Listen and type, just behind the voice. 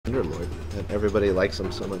Underlord, and everybody likes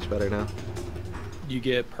him so much better now. You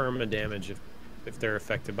get perma damage if they're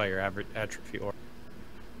affected by your average atrophy or.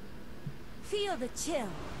 Feel the chill.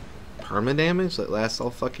 Perma damage that lasts all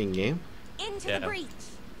fucking game? Into the breach.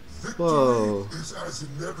 Whoa.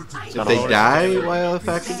 If they die while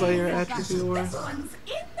affected by your atrophy aura?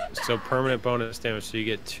 So permanent bonus damage. So you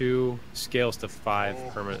get 2 scales to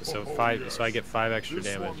 5 permanent. So 5. So I get 5 extra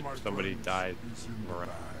damage if somebody died.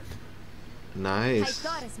 Nice. I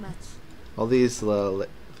thought as much. All these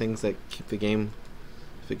things that keep the game,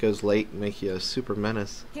 if it goes late, make you a super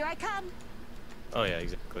menace. Here I come. Oh yeah,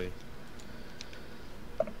 exactly.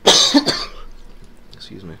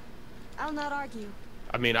 Excuse me. I'll not argue.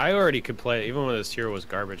 I mean, I already could play, even when this hero was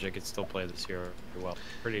garbage, I could still play this hero pretty well.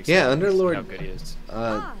 Pretty excited Yeah, to see Underlord how good he is.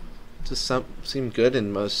 Just seemed good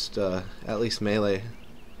in most, at least melee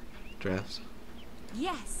drafts.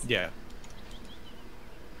 Yes. Yeah.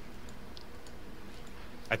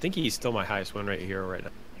 I think he's still my highest win rate hero right now.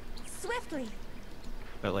 Swiftly.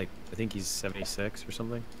 But like, I think he's 76 or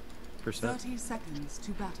something %. 30 seconds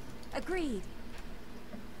to battle. Agreed.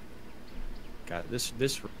 God, this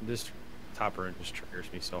top run just triggers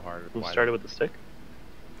me so hard. You started with the stick?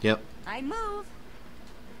 Yep. I move.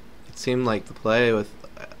 It seemed like the play with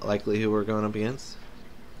likely who we're going up against.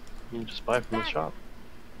 You can just buy it from the shop.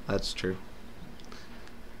 That's true.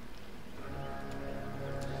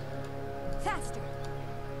 Faster.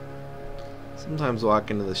 Sometimes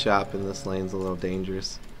walking to the shop in this lane's a little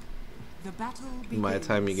dangerous. The battle And by the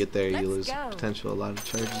time you get there, you Let's lose go. potential a lot of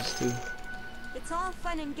charges too. It's all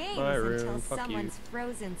fun and games Byron, until fuck you. someone's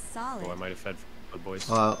frozen solid. Oh, I might have fed the boys.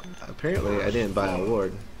 Well, apparently I didn't buy a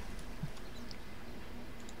ward.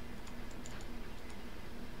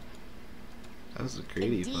 That was a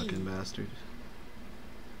greedy Indeed. fucking bastard.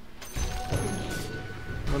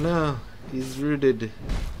 Oh no, he's rooted.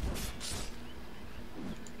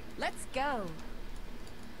 Let's go.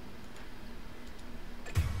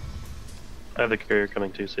 I have the carrier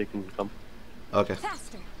coming too, so you can come. Okay.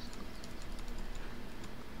 Faster.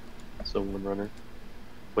 So Windrunner.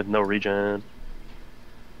 With no regen.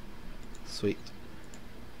 Sweet.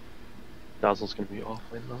 Dazzle's gonna be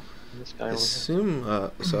offlane though. This guy I over here.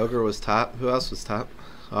 assume so Ogre was top. Who else was top?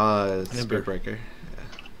 Spirit Breaker.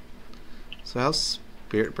 Yeah. So how's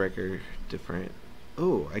Spirit Breaker different?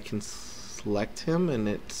 Oh, I can select him and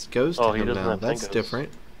it goes to Oh, he him doesn't now. have That's Tangos. different.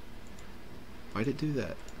 Why'd it do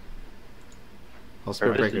that? All Or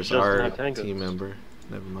Spirit does he Breakers just are have a Tangos? team member.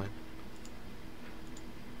 Never mind.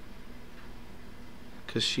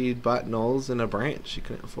 Because she bought Knolls and a branch. She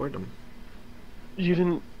couldn't afford them. You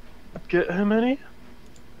didn't get him any?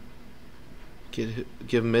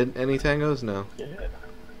 Give mid any tangos? No. Yeah.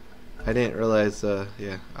 I didn't realize,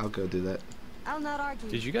 yeah, I'll go do that. I'll not argue.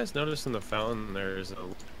 Did you guys notice in the fountain there's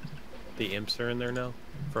the imps are in there now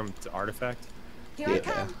from the artifact? Here I Yeah.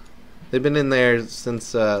 come. They've been in there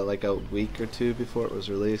since, like a week or two before it was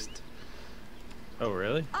released. Oh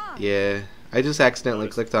really? Ah. Yeah. I just accidentally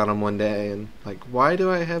Noticed. clicked on them one day and, like, why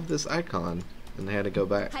do I have this icon? And I had to go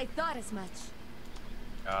back. I thought as much.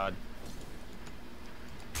 God.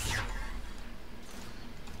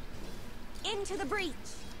 Into the breach.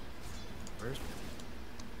 Where's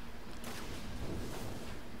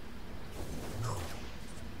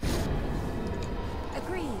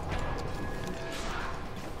Agreed.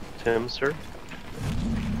 Tim, sir?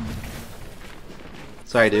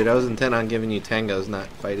 Sorry, dude. I was intent on giving you tangos, not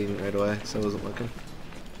fighting right away, so I wasn't looking.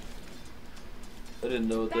 I didn't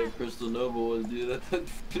know what that Crystal Nova was, dude.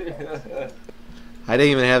 I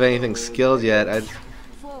didn't even have anything skilled yet. I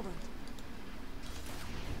Forward.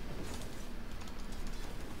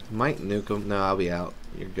 might nuke him. No, I'll be out.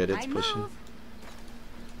 You're good. It's I pushing. move.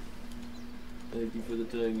 Thank you for the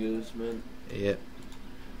tangos, man. Yep.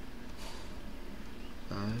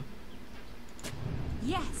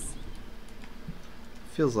 Yes.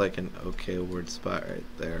 Feels like an okay word spot right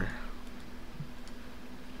there.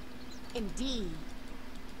 Indeed.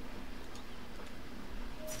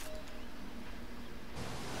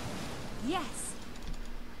 Yes.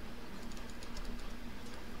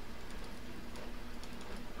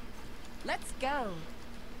 Let's go.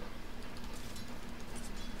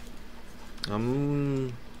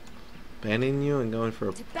 I'm banning you and going for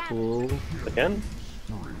a To battle. pool. Again?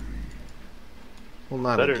 Well,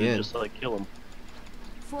 not Better again. to just like kill him.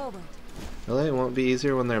 Forward. Really? It won't be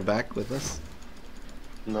easier when they're back with us?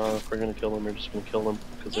 No, if we're gonna kill them, we're just gonna kill them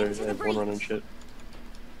because Into they the have one run and breach. shit.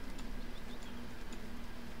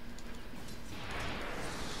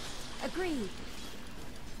 Agreed.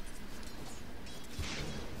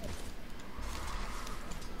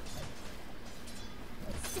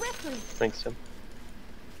 Swiftly. Thanks, Tim.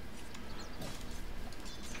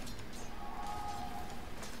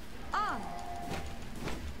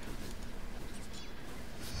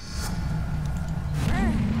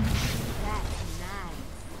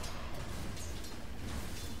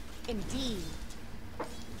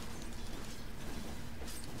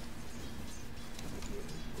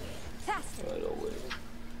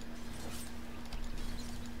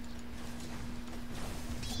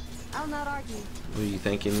 not argue. Were you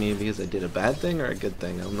thanking me because I did a bad thing or a good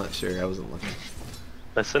thing? I'm not sure. I wasn't looking.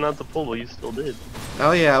 I sent out the pull, but you still did.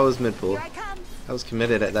 Oh yeah, I was mid-pool. Here I come. I was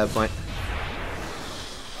committed at that point.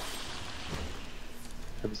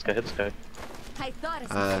 Hit this guy, hit this guy. I thought it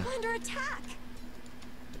was under attack.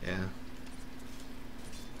 Yeah.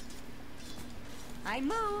 I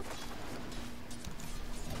move.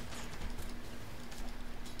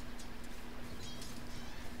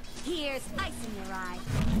 Here's ice in your eye.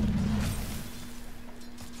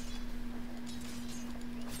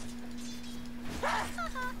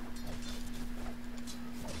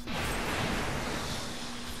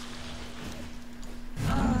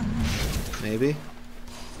 Maybe.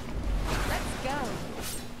 Let's go.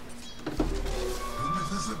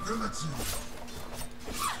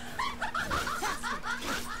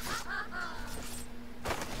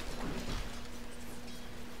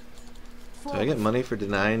 Do I get money for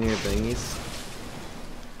denying your thingies?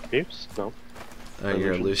 Oops, no.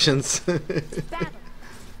 Your illusions? Battle.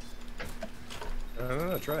 I don't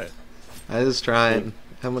know. Try it. I was trying.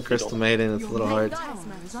 I'm a Crystal Maiden. It's a Your little main hard. tower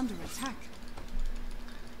is under attack.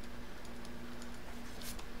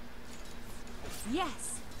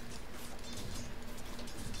 Yes.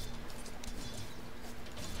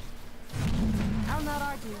 I'll not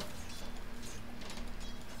argue.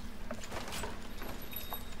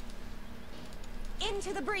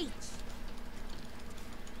 Into the breach.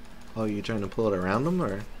 Oh, you trying to pull it around them,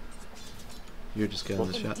 or you're just getting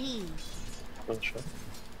the shot? Indeed. Oh, shot.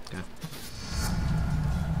 Okay.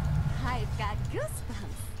 I've got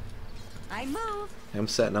goosebumps. I move. I'm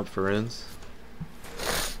setting up for runes.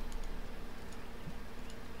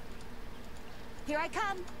 Here I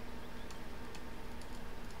come.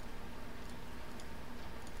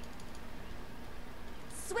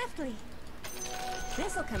 Swiftly.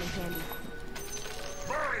 This'll come in handy.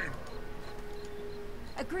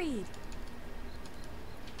 Agreed.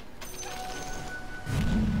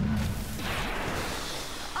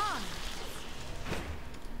 On.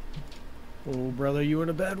 Oh, brother, you in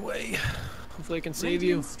a bad way. Hopefully I can save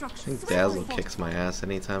you. I think Dazzle kicks my ass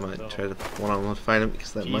anytime I try to one-on-one fight him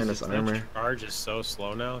because of that minus armor. That charge is so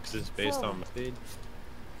slow now because it's based on my speed.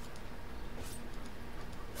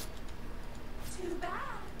 Too bad.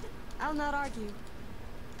 I'll not argue.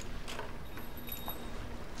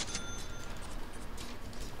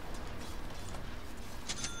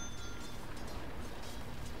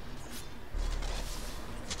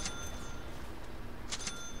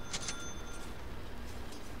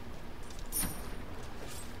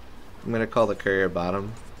 I'm gonna call the courier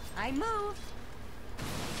bottom. I move.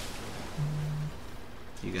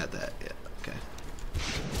 You got that? Yeah. Okay.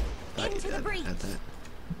 Thought you Into the did. breach. Got that.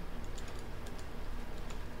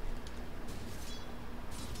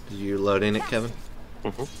 Did you load in it, Kevin?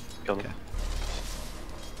 Coming. Okay.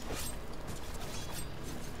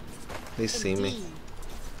 They see me. Indeed.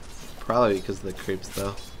 Probably because of the creeps,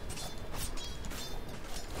 though.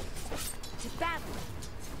 To battle.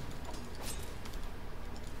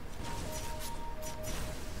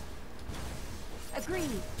 Agreed.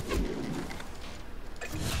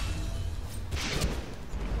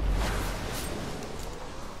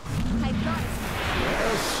 I thought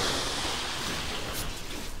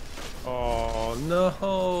Oh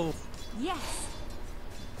no! yes.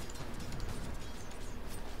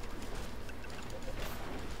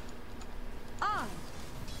 On.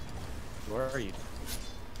 Where are you?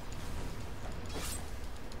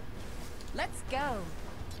 Let's go.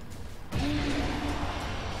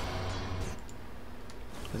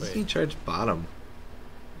 Doesn't he charge bottom?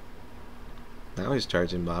 Now he's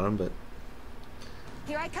charging bottom, but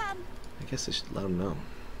Here I come. I guess I should let him know.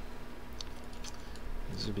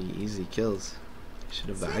 These would be easy kills. You should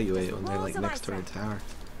evaluate when they're like next to our tower.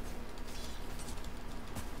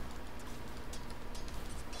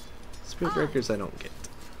 Spirit breakers I don't get.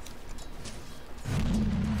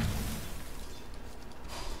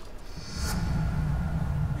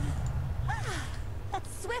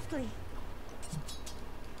 Swiftly.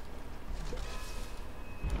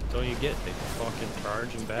 Don't you get they fucking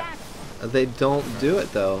charge and back? Battle. They don't do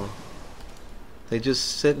it though. They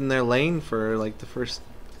just sit in their lane for like the first.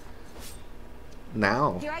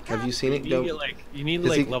 Now, Here I have come. you seen it You go? need you need Does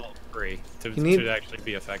like he- level 3 to need- actually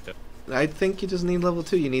be effective. I think you just need level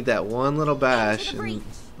 2. You need that one little bash Into the breach. and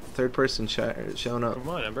third person showing up. Come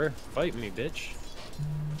on, Ember, fight me, bitch.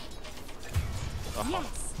 Oh,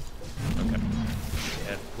 Yes. okay.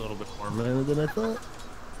 Yeah, a little bit more mana than I thought.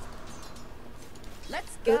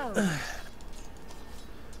 Let's go.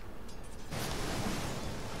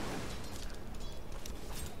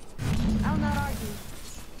 I'll not argue.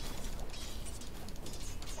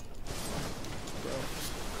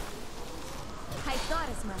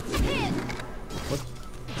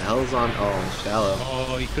 Dazzle's on. Oh, shallow.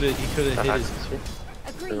 Oh, he could have hit his.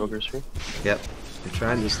 Agreed. The ogre's here. Yep. You're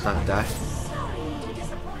trying to just not die.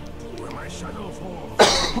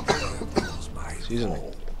 Excuse me.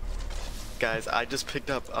 Guys, I just picked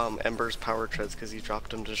up Ember's power treads because he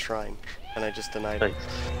dropped them to shrine, and I just denied it.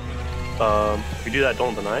 Nice. If you do that,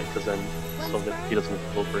 don't deny it, because then so that he doesn't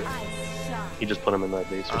go for it. He just put him in that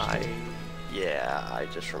base or something. Yeah, I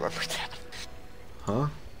just remembered that. Huh?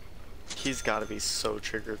 He's got to be so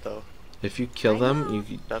triggered though. If you kill them,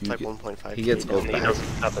 you That's you like get, 1.5. he gets gold He back. doesn't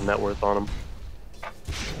have the net worth on him.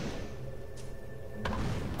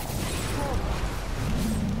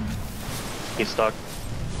 He's stuck.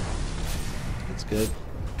 That's good.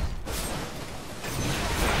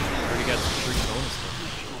 Already got the free bonus.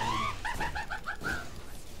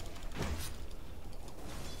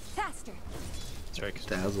 Faster. That's right. 'Cause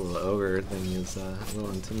Dazzle the ogre thing is a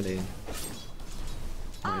little intimidating.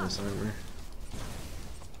 Minus armor.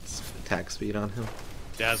 Attack speed on him.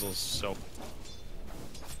 Dazzle's so.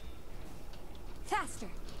 Faster.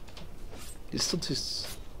 He's still too.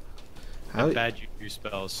 That bad juju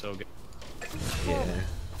spell is so good. Yeah.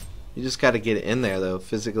 You just got to get it in there though,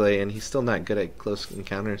 physically, and he's still not good at close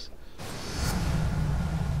encounters.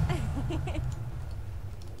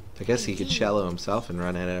 I guess he could shallow himself and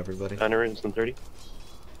run at everybody. 930.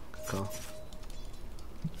 Good call.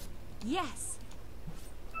 Yes.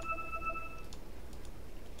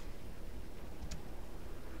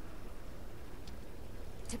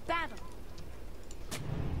 To battle.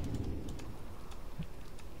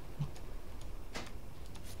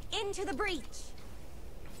 Into the breach.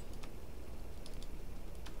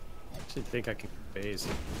 I actually think I can phase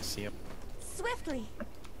and see him. Swiftly.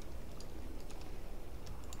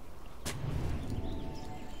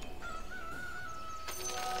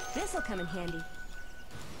 This'll come in handy.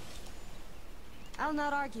 I'll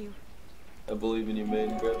not argue. I believe in you,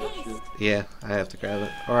 Maiden. Grab that shit. Yeah, I have to grab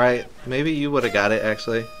it. Alright, maybe you would have got it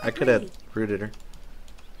actually. I could have rooted her.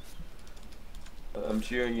 I'm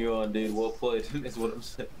cheering you on, dude. Well played, is what I'm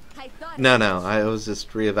saying. I thought No, I was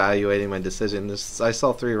just reevaluating my decision. I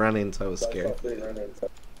saw 3 running, so I was scared.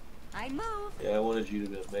 I move. Yeah, I wanted you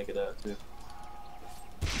to make it out, too.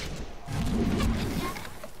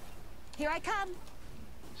 Here I come.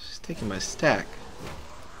 She's taking my stack.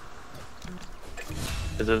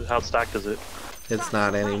 Is it, how stacked is it? It's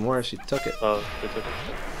not anymore, she took it. Oh, they took it.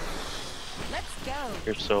 Let's go.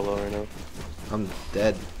 You're so low right now. I'm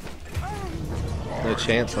dead. No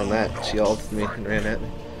chance on that. She ulted me and ran at me.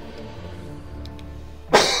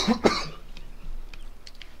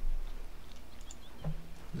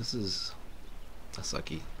 This is a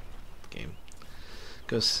sucky game.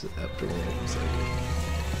 Go sit up for one second.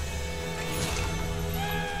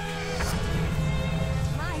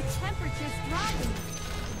 My temperature's dropping.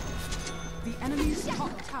 The enemy's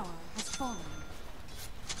top tower has fallen.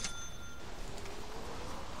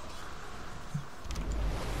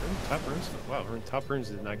 We're in top runes. Wow, we're in top runes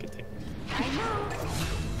did not get taken. I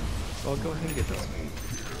move. Well, go ahead and get this.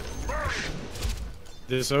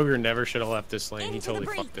 This ogre never should have left this lane. He Into the totally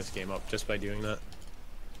breach. fucked this game up just by doing that.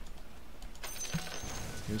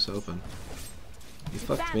 He was open. He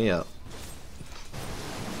fucked me up.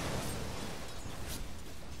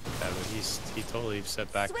 Yeah, but he totally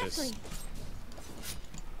set back Swiftly. this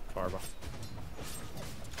far behind.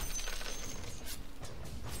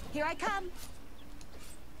 Here I come.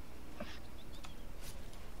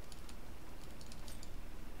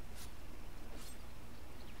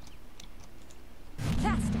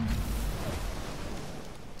 Faster.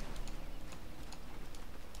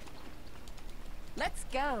 Let's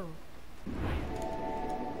go.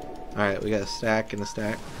 Alright, we got a stack and a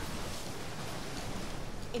stack.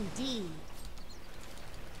 Indeed.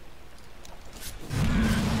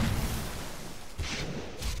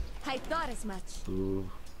 I thought as much. Ooh.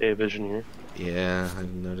 Hey, vision here. Yeah, I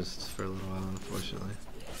noticed for a little while, unfortunately.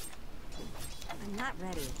 I'm not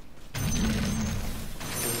ready.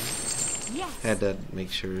 Yes. Had to make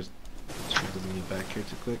sure she doesn't get back here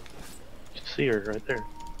too quick. You see her right there.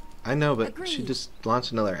 I know, but she Agreed. just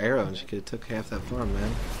launched another arrow and she could have took half that farm,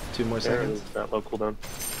 man. 2 more There it seconds. is, that low cooldown.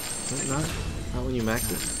 Not when you max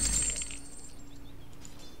it.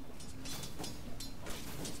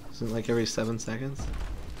 Isn't it like every 7 seconds?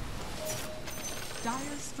 Dire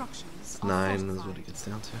structures are 9 is fortified. what it gets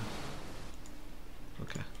down to.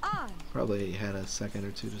 Okay. On. Probably had a second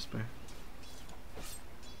or 2 to spare.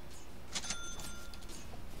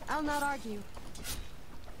 I'll not argue.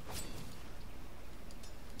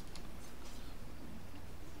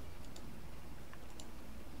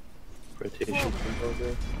 Rotation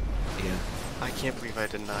over. Yeah. I can't believe I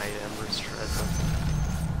denied Ember's tread.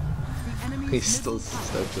 enemy's He's still middle tower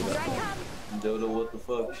stoked with Here I that. come. Dota, what the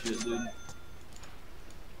fuck shit, dude.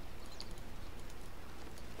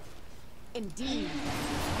 Indeed.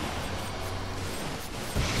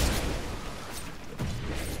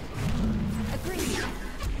 Agreed.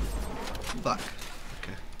 Fuck.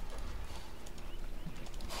 Okay.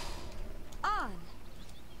 On.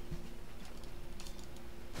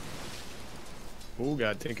 Oh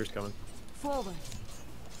god, Tinker's coming. Forward.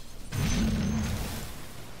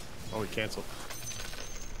 Oh, he canceled.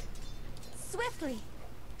 Swiftly.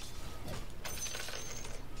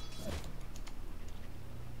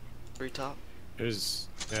 Three top. There's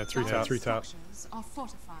yeah, three Dire top, three top. structures are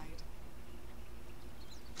fortified.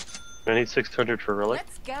 I need 600 for relic.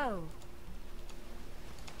 Let's go.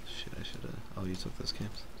 Shit, I should have. Oh, you took those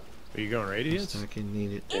camps. Are you going radiance? I can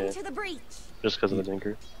need it. Into the breach. Just because of the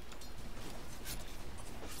Tinker.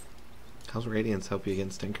 How's Radiance help you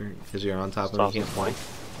against Tinker? Because you're on top of him, Stop you can't flank.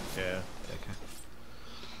 Yeah. Okay.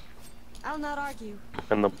 I'll not argue.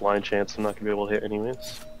 And the blind chance I'm not gonna be able to hit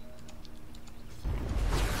anyways.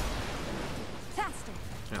 Faster.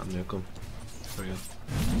 I'll nuke him. There we go.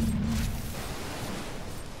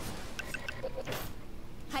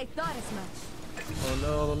 I thought as much. Oh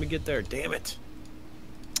no, let me get there. Damn it.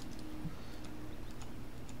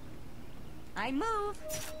 I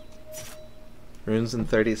move. Runes in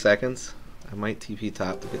 30 seconds. I might TP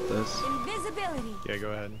top to get those. Invisibility. Yeah,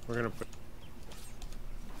 go ahead. We're gonna put.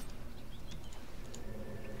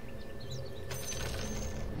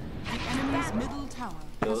 The enemy's middle tower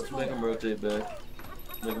Yo, has let's make him fallen. rotate back.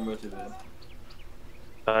 Make him rotate back.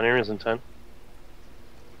 Near's in 10.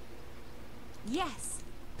 Yes.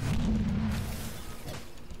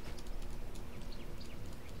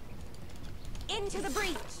 Into the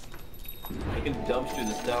breach. I can dumpster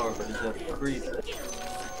this tower, but I just have to creep.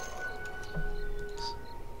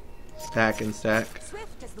 Stack and stack.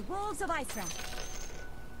 Swift as the wolves of Iceland.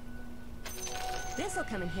 This'll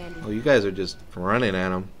come in handy. Oh, you guys are just running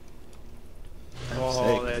at him.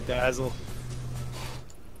 Oh, that Dazzle.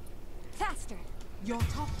 Faster. Your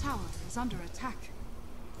top tower is under attack.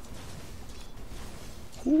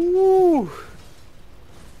 Ooh.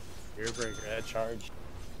 Earbreaker, that charge.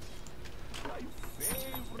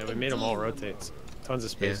 Yeah, we made them all rotate. Tons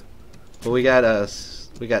of Yeah. space. Well, we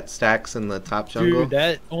got stacks in the top jungle, Dude,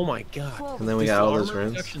 that. Oh my god. Forward. and then we Does got the all those armor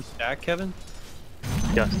runes. reduction stack, Kevin?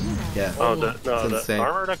 Yes. Yeah. Oh, no, the insane.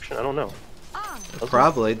 armor reduction? I don't know. On.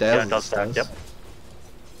 Probably Yeah, Dazzle it does stack. Yep.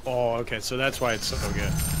 Oh, okay. So that's why it's so good.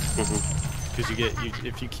 Mm-hmm. Because you get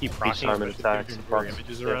if you keep rocking time it with attacks, the procs.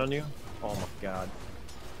 images Yeah. around you. Oh my god.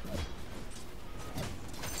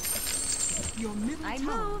 Your middle I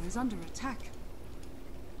tower move. is under attack.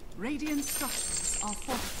 Radiant structures are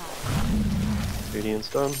fortified. Radiant's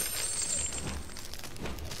done.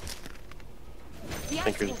 The ice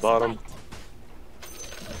Tinker's wolves bottom. fight.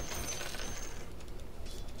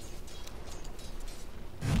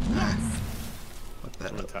 Yes. Fuck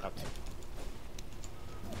that On up. top.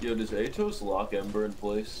 Yo, does Atos lock Ember in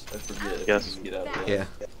place? I forget. if Yes. you can get out of that. Yeah.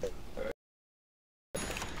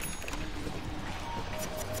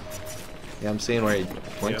 Yeah, I'm seeing where he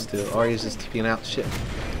points to. Or he's just TPing out. Shit.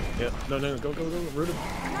 Yeah. No, go, root him.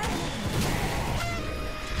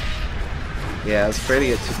 Yeah, I was afraid to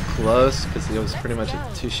get too close because it was pretty much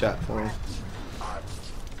a two-shot for him.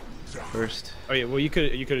 First. Oh yeah. Well, you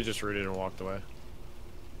could have just rooted and walked away.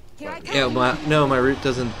 Here I come. Yeah, my root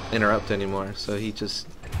doesn't interrupt anymore, so he just.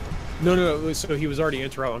 No. So he was already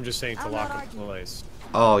interrupt. I'm just saying to I'll lock not him argue. in place.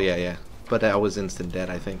 Oh yeah. But I was instant dead,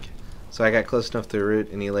 I think. So I got close enough to the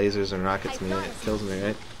root, and he lasers and rockets me, and it kills me,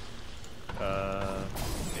 right? Yeah.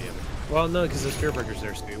 Well, no, because the Spirit Breaker's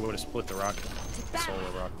there, so you would have split the rocket. battle.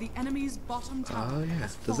 Solar rocket. The enemy's bottom tower Oh yeah.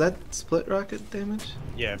 has Does fallen. that split rocket damage?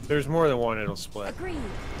 Yeah, if there's more than one, it'll split. Agreed.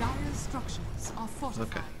 Dire structures are fortified.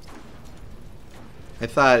 Okay. I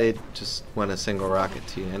thought it just went a single rocket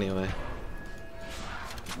to you anyway.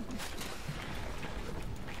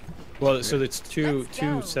 Well, so it's two Let's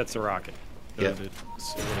go. sets of rocket. So Yep.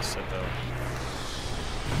 it's a little set though.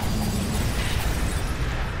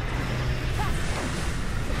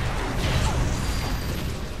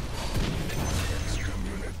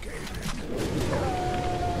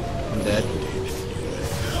 I'm dead.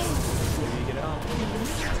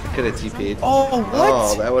 Could have TP'd. Oh,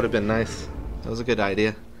 Oh, that would have been nice. That was a good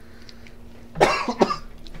idea.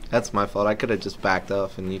 That's my fault. I could have just backed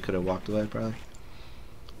off and you could have walked away probably.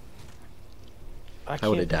 I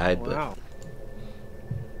would have died, but Wow.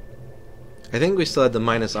 I think we still had the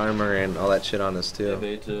minus armor and all that shit on us too.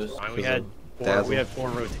 Atos. Fine, Because of we Dazzle. had four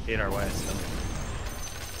rotate our way. So.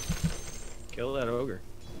 Kill that ogre.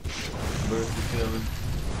 Birth is coming.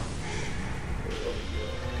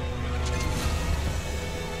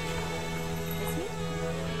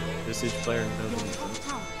 Visage player knows Your what top he's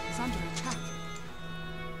tower is under attack.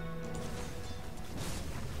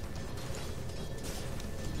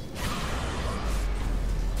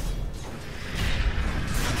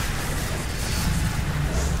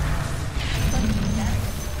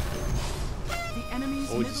 The enemy's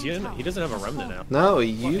Oh, middle he doesn't have a tower remnant has now. No, he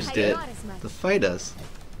used it to fight us.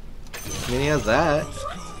 I mean, he has that.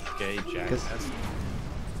 Okay, Jack. Guess-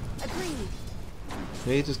 Agreed.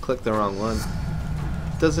 Maybe he just clicked the wrong one.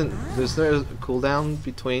 Is there a cooldown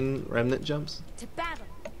between remnant jumps? To battle.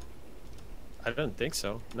 I don't think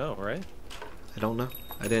so. No, right? I don't know.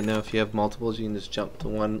 I didn't know if you have multiples, you can just jump to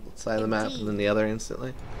one side of the map and then the other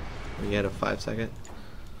instantly. Or you had a 5-second.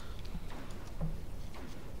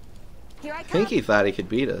 Here I I come. think he thought he could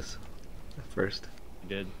beat us at first, He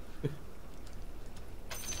did. and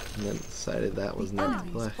then decided that was The not the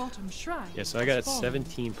enemy's play. bottom shrine Yeah, so I got has fallen.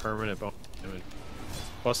 17 permanent bonus damage.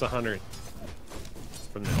 Plus 100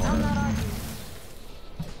 from the I'll aura. not argue.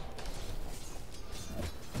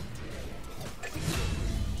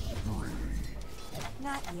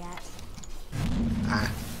 Not yet.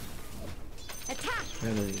 Ah, Attack.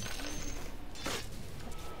 really?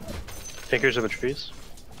 Tinkers of the trees.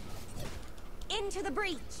 Into the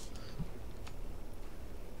breach.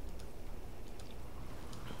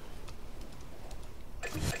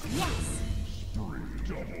 Yes.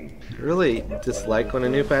 I really dislike when a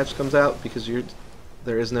new patch comes out because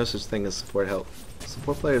there is no such thing as support help.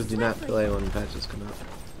 Support players do not play when patches come out.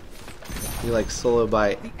 You like solo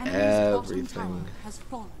buy The enemy's bottom tower everything. has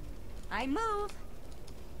fallen. I move.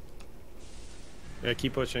 Yeah,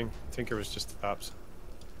 keep pushing. Tinker was just the tops.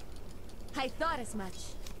 I thought as much.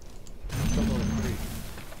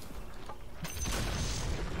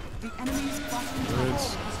 The enemy's bottom tower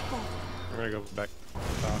Words. has fallen. We're gonna go back to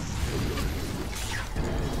the top.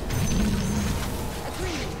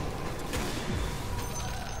 Agreed.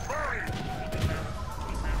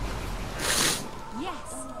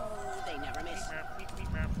 Yes. They never miss.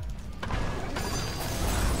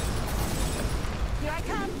 Here I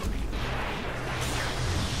come.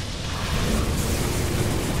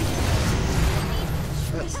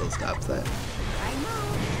 That still stops that. I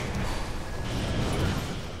move.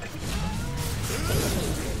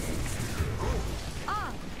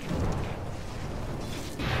 On.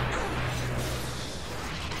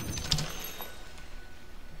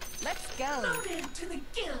 Let's go. Loaded to the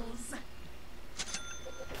gills.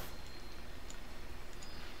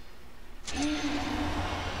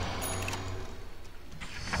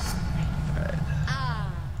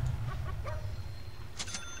 Ah.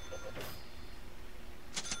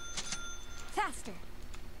 Faster.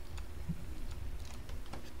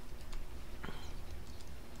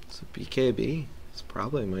 So BKB is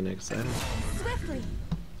probably my next item. Swiftly.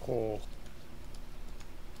 Oh.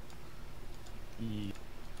 Yeah.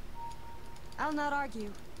 I'll not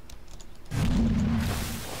argue.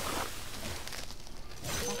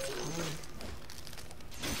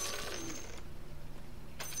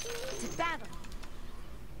 To battle.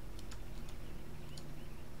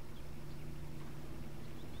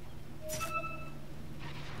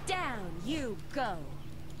 Down you go.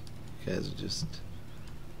 You guys are just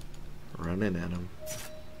running at him.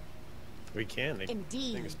 We can. They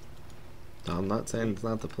Indeed. think it's- No, I'm not saying it's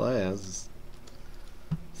not the play. It's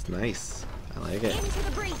nice. I like it. Into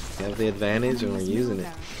the breach. We have the advantage and we're Enemy's using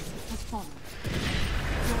middle it. barracks has fallen.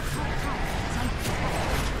 Your top tower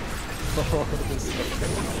is under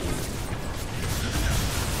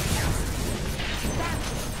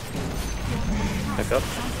Back up.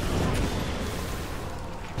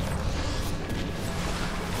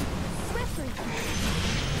 Swiftly.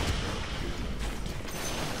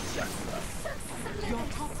 Your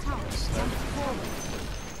top tower is under fallen.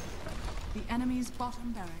 The enemy's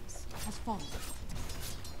bottom barracks has fallen.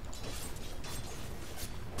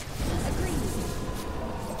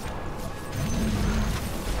 Agreed.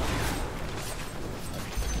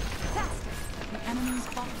 Faster. The enemy's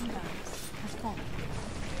bottom barracks has fallen.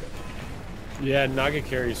 Yeah, Naga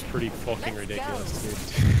carry is pretty fucking Let's ridiculous,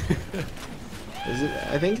 dude. Is it?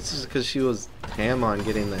 I think it's just because she was ham on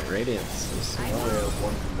getting that radiance. I only have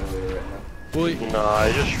one familiar right now. Well, Nah,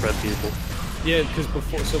 I just shred people. yeah, because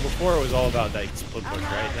before it was all about like split push,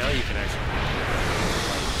 right? Now you can actually.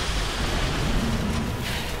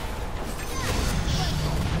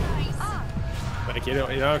 Like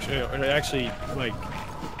it actually like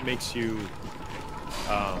makes you.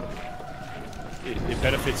 It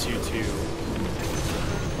benefits you to.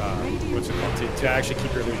 What's it called? To actually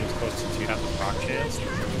keep your illusions close to have the proc chance,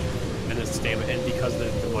 and then stamina, and because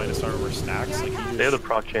the minus armor stacks, like you They have the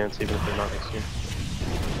proc chance even if they're not next to you.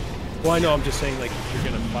 Well, I know. I'm just saying, like, if you're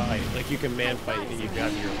gonna fight, like, you can man fight. You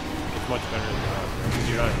got your. It's much better than because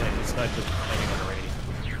you're not. Like, it's not just playing on a rating.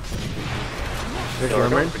 There's They're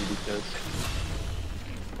Broterin. pretty decent.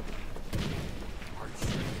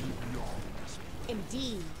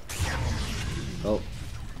 Indeed. Oh.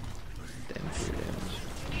 Damn fear damage.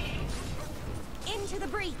 Into the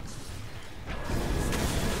breach.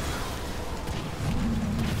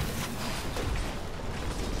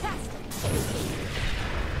 Faster.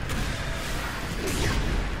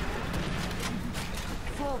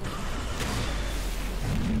 Forward.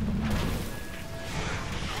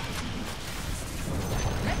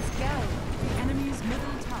 Let's go. The enemy's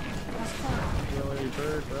middle tower has fallen. Really,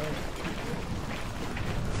 bird, bro.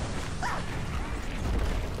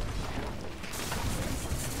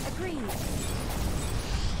 Agreed.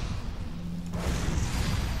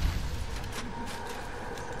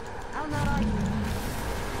 I'll not argue.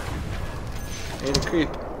 Hey, the creep.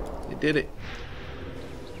 You did it.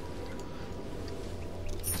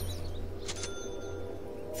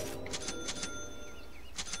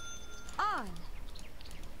 On.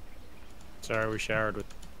 Sorry, we showered with.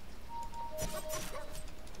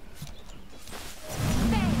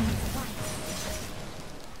 Bang.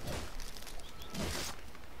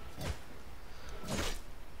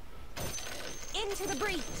 Into the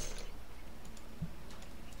breach.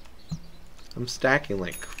 I'm stacking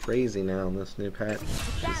like crazy now in this new patch.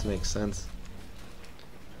 This makes sense.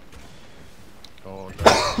 Oh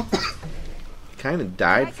no. Kind of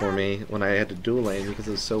died for me when I had to dual lane because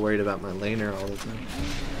I was so worried about my laner all the time.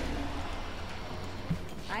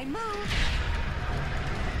 I move.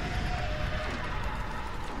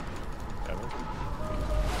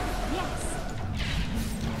 Yes.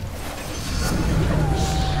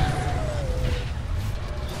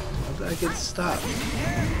 How did I get stopped?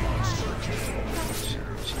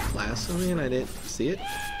 She blasted me and I didn't see it?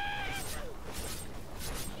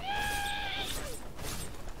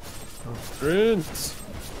 Prince.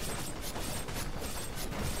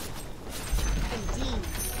 Indeed.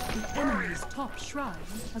 The enemy's top shrine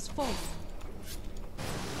has fallen.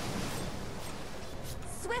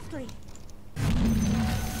 Swiftly.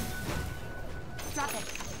 Drop it.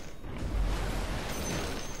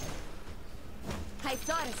 I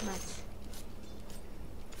thought as much.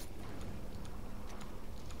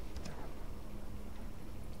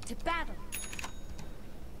 To battle.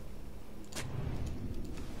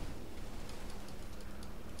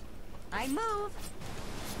 I move.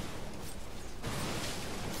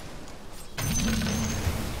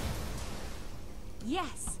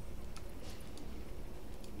 Yes.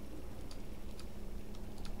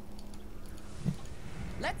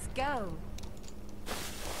 Let's go.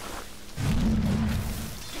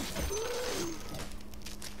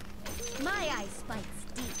 My eye spikes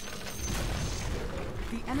deep.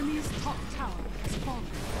 The enemy's top tower has fallen.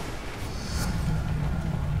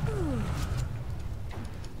 Ooh.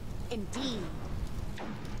 Indeed.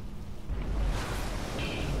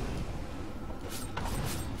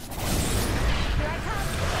 Here I come.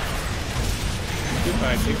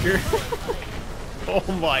 Goodbye, Tinker.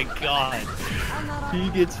 Oh my god. I'm not He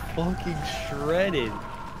on. gets fucking shredded.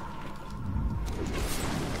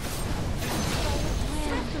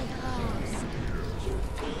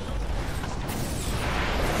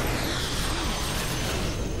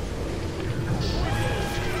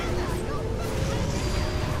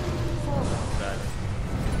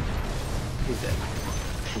 He's dead.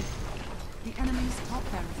 The enemy's top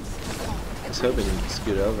barracks has fallen. I was hoping he'd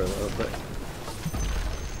scoot over a little bit.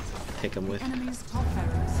 Take him with. The enemy's top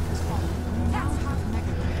barracks has fallen. You now have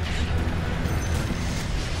mega barracks.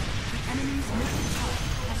 The enemy's middle tower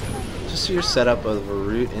has fallen. Just your setup of a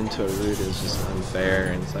root into a root is just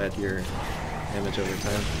unfair inside your damage over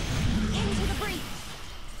time. Into the breach.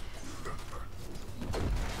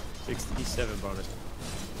 67 bonus.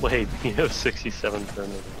 Wait, you have 67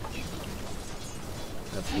 permanent.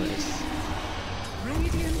 That's nice.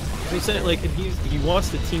 Radiant. He's saying, like, he wants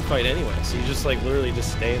the team fight anyway, so you just like literally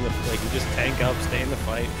just stay in the you just tank up, stay in the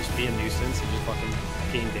fight, just be a nuisance, and just fucking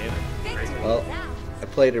gain damage. Victory Well, is ours. I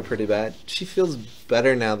played her pretty bad. She feels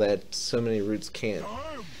better now that so many roots can't.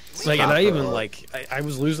 Like, and stop I her. even like I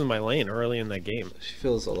was losing my lane early in that game. She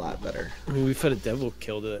feels a lot better. I mean, we've had a devil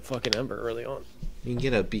kill to that fucking Ember early on. You can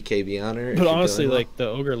get a BKB on her. if But you're honestly, doing well. like the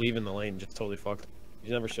ogre leaving the lane just totally fucked.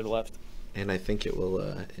 You never should have left. And I think it will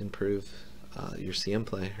improve your CM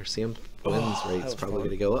play. Her CM wins that rate's was probably fun. going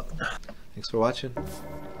to go up. Thanks for watching.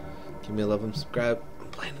 Give me a love and subscribe. I'm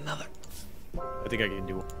playing another. I think I can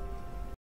do